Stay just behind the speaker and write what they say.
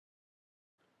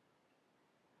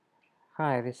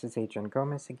Hi, this is Adrian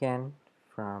Gomez again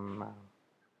from,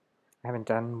 I haven't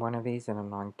done one of these in a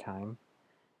long time.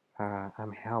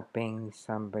 I'm helping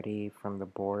somebody from the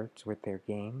boards with their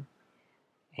game,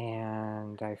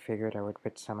 and I figured I would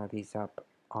put some of these up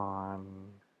on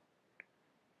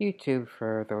YouTube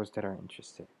for those that are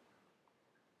interested.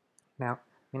 Now,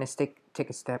 I'm going to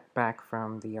take a step back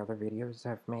from the other videos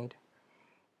I've made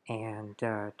and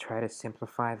try to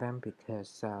simplify them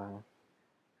because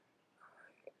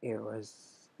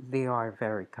they are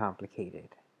very complicated.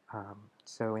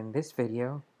 So in this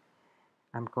video,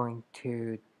 I'm going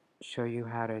to show you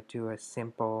how to do a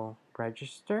simple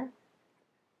register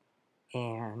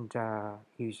and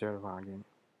user login.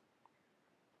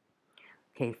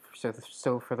 Okay,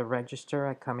 so for the register,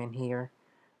 I come in here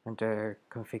under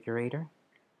configurator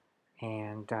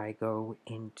and I go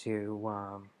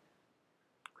into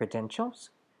credentials,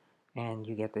 and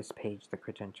you get this page, the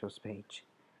credentials page.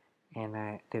 And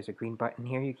there's a green button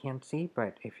here you can't see,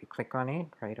 but if you click on it,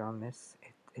 right on this,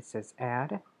 it says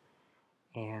add,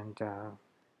 and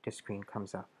this screen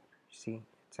comes up. You see,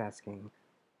 it's asking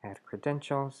add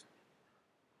credentials.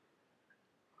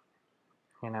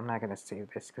 And I'm not going to save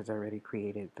this because I already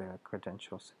created the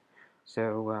credentials.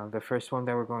 So the first one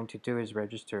that we're going to do is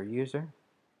register a user.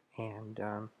 And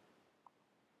I'm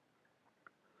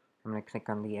going to click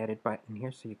on the edit button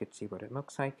here so you can see what it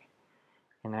looks like.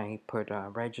 And I put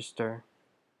register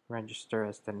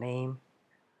as the name,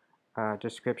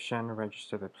 description,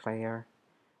 register the player.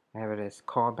 I have it as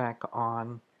callback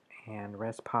on and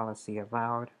rest policy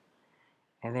allowed.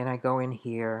 And then I go in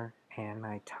here and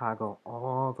I toggle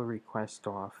all the requests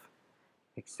off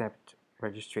except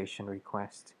registration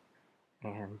request,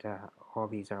 and all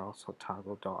these are also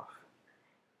toggled off.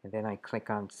 And then I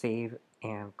click on save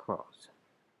and close.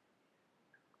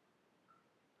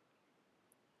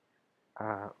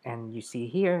 And you see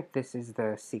here, this is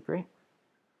the secret.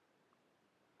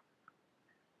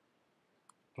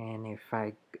 And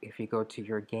if you go to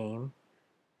your game,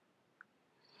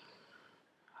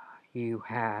 you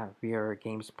have your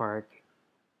Gamespark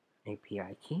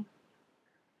API key.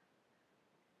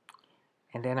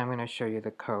 And then I'm going to show you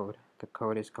the code. The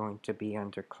code is going to be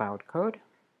under cloud code.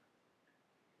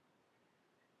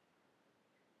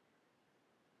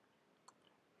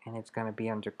 And it's going to be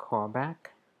under callback.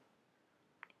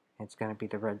 It's going to be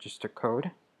the register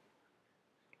code.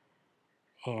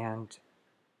 And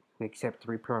we accept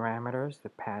 3 parameters: the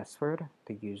password,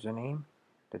 the username,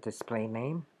 the display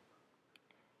name.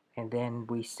 And then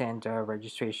we send a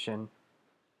registration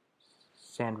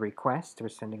send request. We're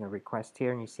sending a request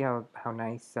here, and you see how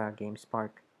nice Gamespark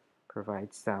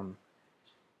provides some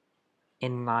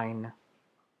inline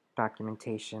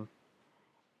documentation.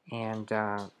 And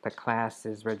the class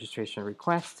is registration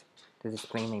request, the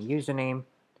display name username,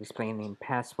 display name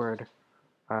password.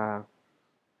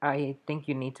 I think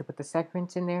you need to put the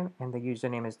segments in there, and the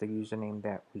username is the username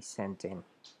that we sent in.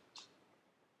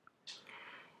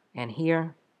 And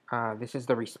here, this is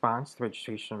the response, the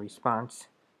registration response.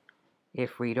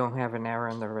 If we don't have an error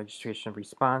in the registration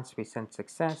response, we send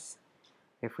success.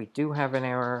 If we do have an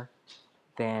error,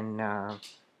 then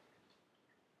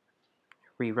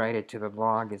rewrite it to the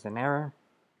log as an error.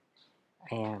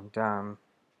 And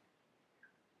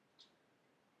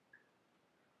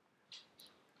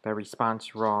the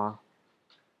response raw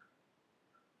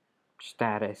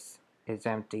status is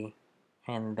empty,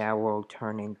 and that will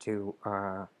turn into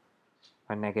a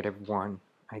 -1,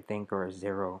 I think, or a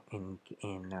 0 in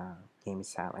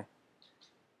Gamesalad.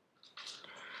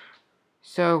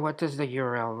 So what does the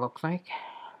URL look like?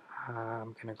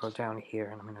 I'm going to go down here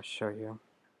and I'm going to show you.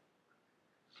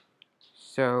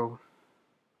 So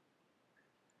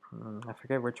I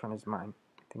forget which one is mine.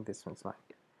 I think this one's mine.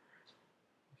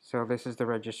 So this is the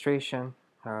registration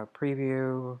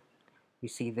preview. You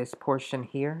see this portion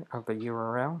here of the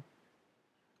URL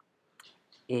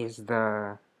is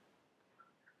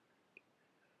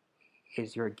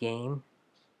your game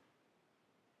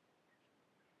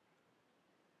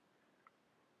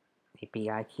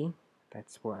API key.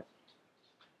 That's what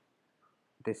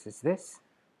this is.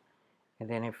 And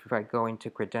then if I go into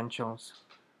credentials,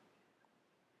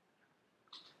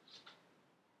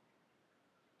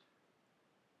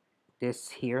 this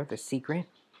here, the secret,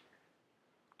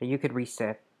 that you could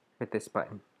reset with this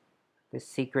button. This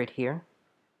secret here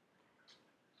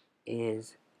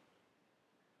is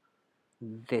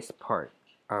this part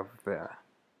of the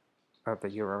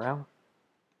URL.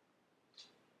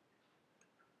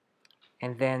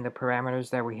 And then the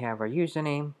parameters that we have are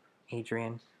username,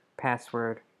 Adrian,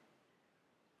 password,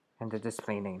 and the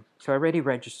display name. So I already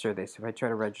registered this. If I try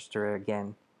to register it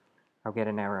again, I'll get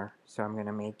an error. So I'm going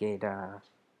to make it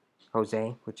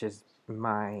Jose, which is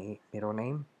my middle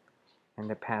name, and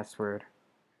the password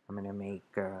I'm going to make,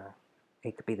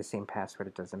 it could be the same password,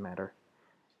 it doesn't matter,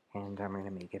 and I'm going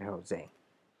to make it Jose.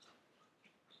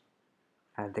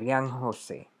 Adrian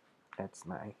Jose, that's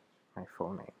my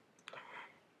full name,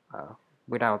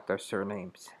 without the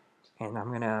surnames. And I'm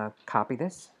going to copy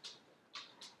this,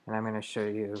 and I'm going to show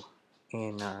you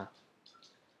in, I'm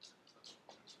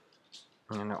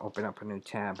going to open up a new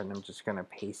tab, and I'm just going to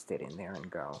paste it in there and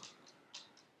go.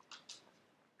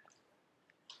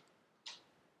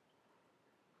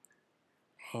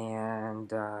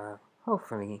 And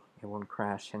hopefully it won't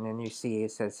crash. And then you see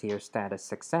it says here status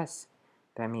success.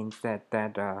 That means that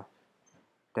that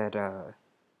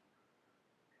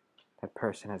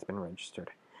person has been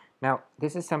registered. Now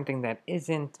this is something that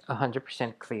isn't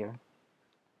 100% clear,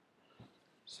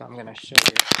 so I'm gonna show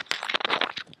you.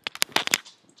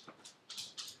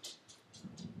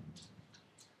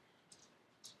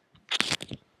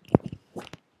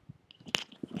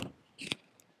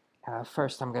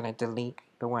 First I'm gonna delete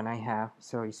the one I have.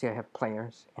 So you see I have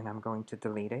players, and I'm going to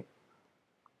delete it.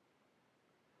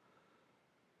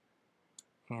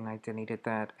 And I deleted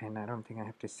that, and I don't think I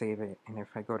have to save it. And if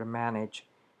I go to manage,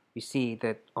 you see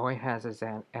that all it has is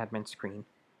an admin screen.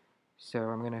 So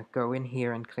I'm going to go in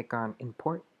here and click on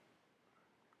import,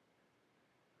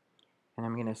 and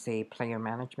I'm going to say player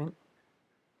management.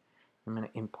 I'm going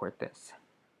to import this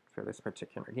for this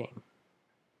particular game.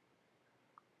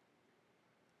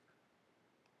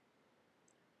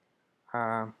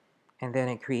 And then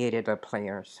it created a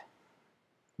player's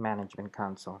management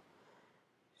console.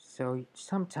 So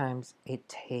sometimes it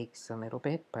takes a little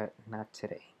bit, but not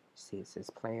today. See, it says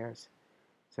players.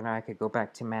 So now I could go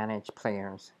back to manage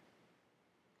players.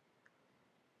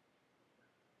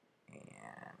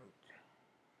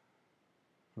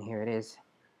 And here it is.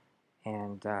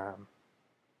 And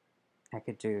I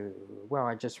could do, well,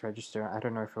 I just register. I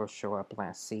don't know if it'll show up.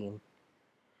 Last seen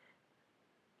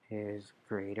is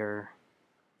greater,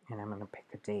 and I'm going to pick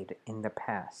a date in the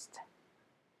past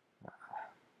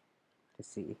to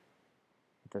see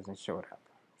it doesn't show it up.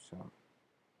 So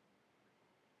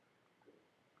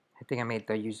I think I made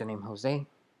the username Jose.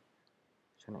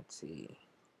 So let's see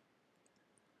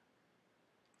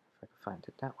if I can find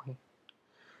it that way.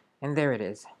 And there it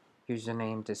is,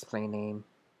 username, display name,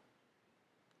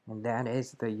 and that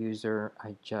is the user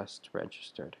I just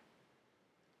registered.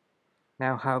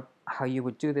 Now how you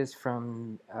would do this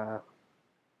from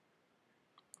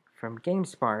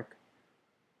Gamespark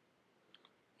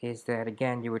is that,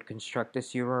 again, you would construct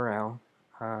this URL.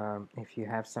 If you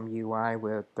have some UI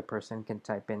where the person can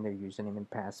type in their username and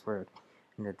password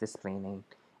and the display name.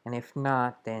 And if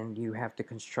not, then you have to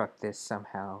construct this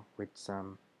somehow with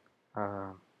some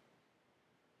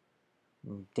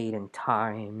date and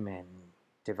time and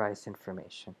device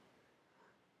information.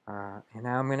 And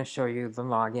now I'm going to show you the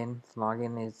login.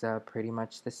 Login is pretty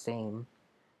much the same.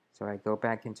 So I go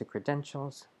back into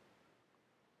credentials,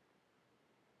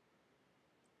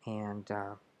 and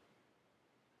I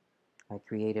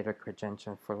created a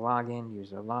credential for login,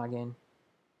 user login.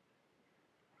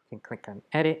 I can click on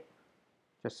edit,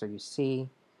 just so you see.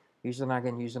 User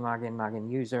login,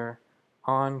 login user,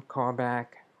 on, callback,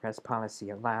 rest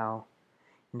policy allow.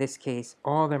 In this case,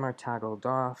 all of them are toggled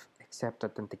off except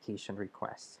authentication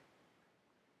requests.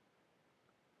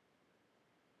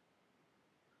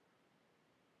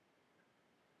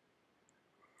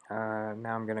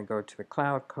 Now I'm going to go to the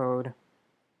cloud code.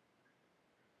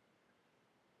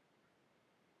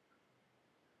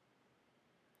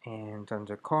 And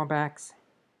under callbacks,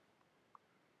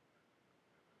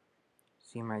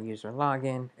 see my user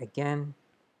login. Again,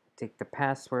 take the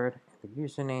password and the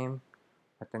username,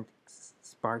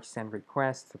 Spark send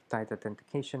request, type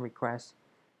authentication request,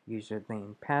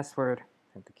 username, password,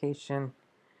 authentication.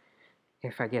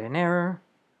 If I get an error,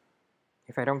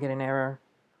 if I don't get an error,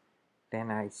 then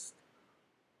I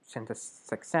send a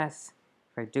success.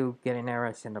 If I do get an error,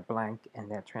 I send a blank,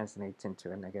 and that translates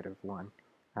into a -1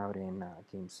 out in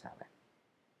Gamesalad.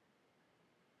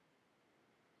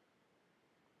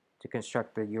 To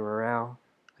construct the URL,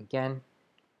 again,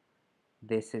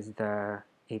 this is the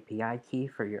API key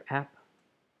for your app,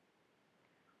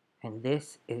 and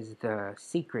this is the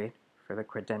secret for the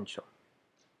credential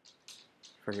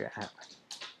for your app.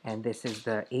 And this is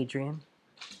the Adrian,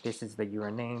 this is the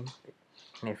username,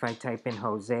 and if I type in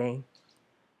Jose,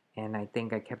 and I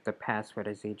think I kept the password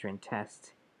as Adrian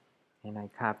Test, and I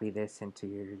copy this into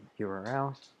your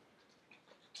URL,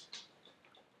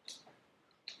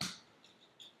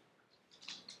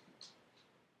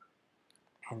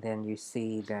 and then you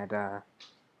see that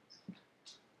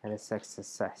that is a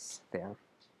success there.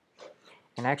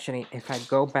 And actually, if I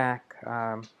go back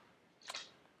to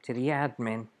the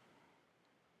admin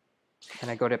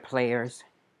and I go to players,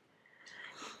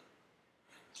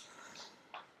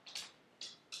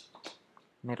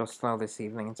 and it'll slow this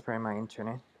evening, it's probably my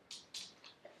internet.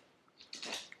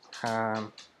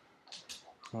 And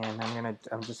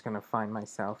I'm just gonna find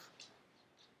myself.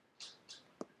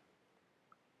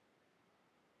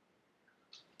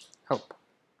 Oh,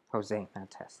 Jose, not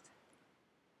test.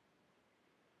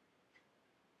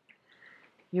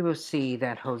 You will see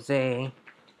that Jose,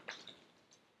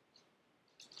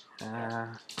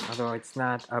 although it's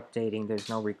not updating, there's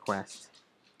no request.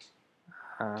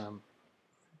 I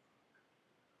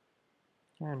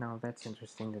don't know, that's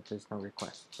interesting that there's no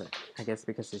request, but I guess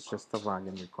because it's just the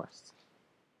login request.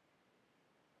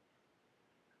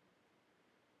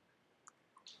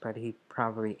 But he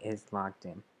probably is logged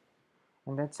in.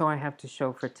 And that's all I have to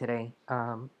show for today.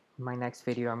 My next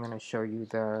video, I'm going to show you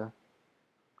the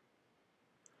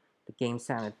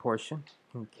Gamesalad portion,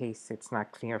 in case it's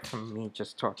not clear from me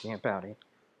just talking about it.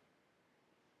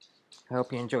 I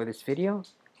hope you enjoy this video,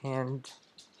 and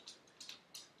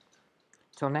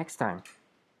till next time.